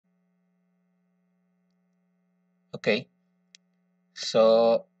Okay,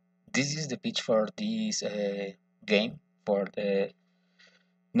 so this is the pitch for this game for the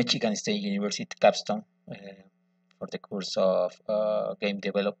Michigan State University Capstone for the course of game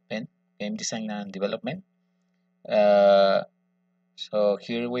development, game design and development. Uh, so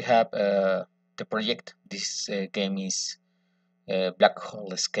here we have the project. This game is Black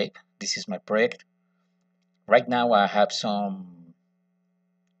Hole Escape. This is my project. Right now I have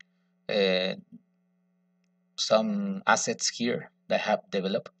uh, some assets here that I have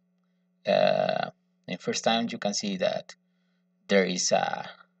developed. In first time you can see that there is a,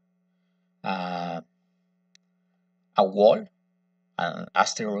 a wall, an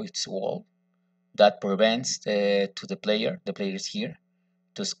asteroids wall that prevents to the players here,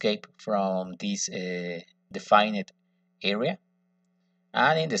 to escape from this defined area.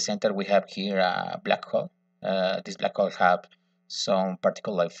 And in the center we have here a black hole. This black hole have some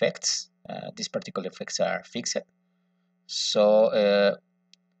particle effects. These particle effects are fixed. So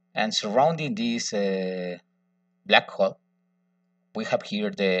and surrounding this black hole, we have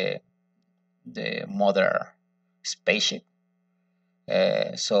here the mother spaceship.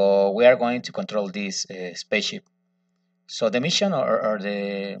 So we are going to control this spaceship. So the mission or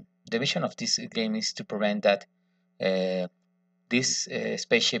the mission of this game is to prevent that this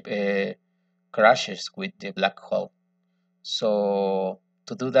spaceship crashes with the black hole. So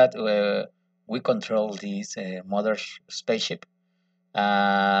to do that, we control this mother spaceship,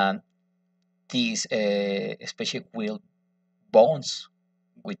 and this spaceship will bounce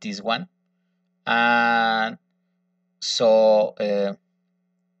with this one, and so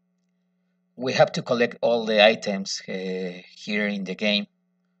we have to collect all the items here in the game.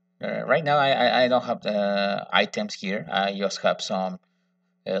 Right now I don't have the items here. I just have some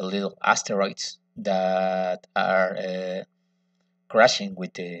little asteroids that are crashing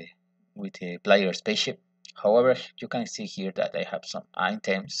with the player spaceship. However, you can see here that I have some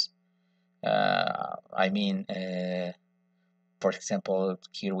items. I mean, for example,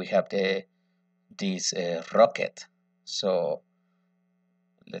 here we have this rocket. So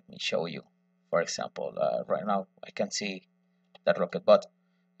let me show you. For example, right now I can see that rocket, but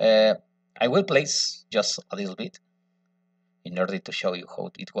I will place just a little bit in order to show you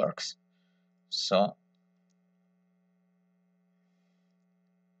how it works. So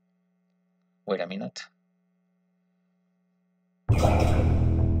wait a minute.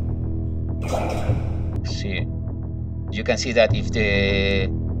 See, you can see that if the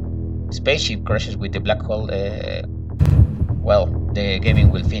spaceship crashes with the black hole, well, the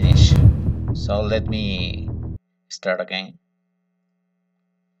gaming will finish. So let me start again.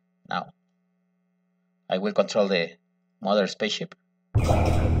 Now I will control the mother spaceship.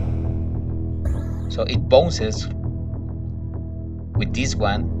 So it bounces with this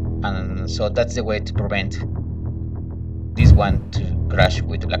one, and so that's the way to prevent this one to crash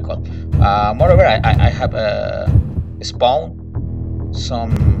with the black hole. Moreover, I have spawned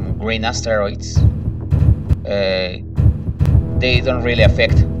some green asteroids. They don't really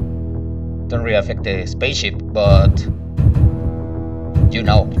affect the spaceship, but you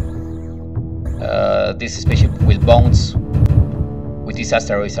know, this spaceship will bounce with these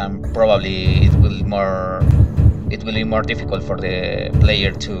asteroids, and probably it will be more difficult for the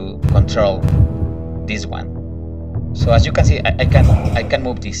player to control this one. So as you can see, I can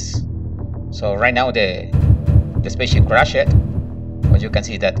move this. So right now the spaceship crashed, but you can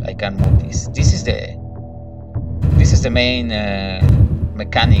see that I can move this. This is the main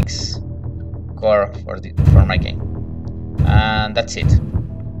mechanics core for my game, and that's it.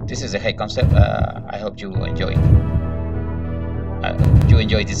 This is the high concept. I hope you enjoy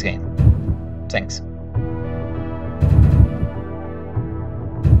this game. Thanks.